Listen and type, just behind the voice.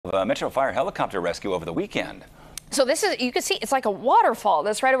A Metro Fire helicopter rescue over the weekend. So this is, you can see, it's like a waterfall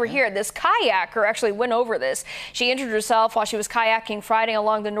that's right over here. This kayaker actually went over this. She injured herself while she was kayaking Friday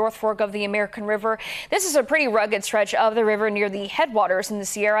along the North Fork of the American River. This is a pretty rugged stretch of the river near the headwaters in the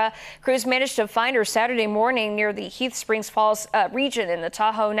Sierra. Crews managed to find her Saturday morning near the Heath Springs Falls region in the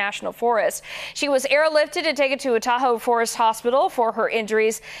Tahoe National Forest. She was airlifted and taken to a Tahoe Forest hospital for her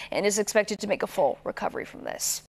injuries and is expected to make a full recovery from this.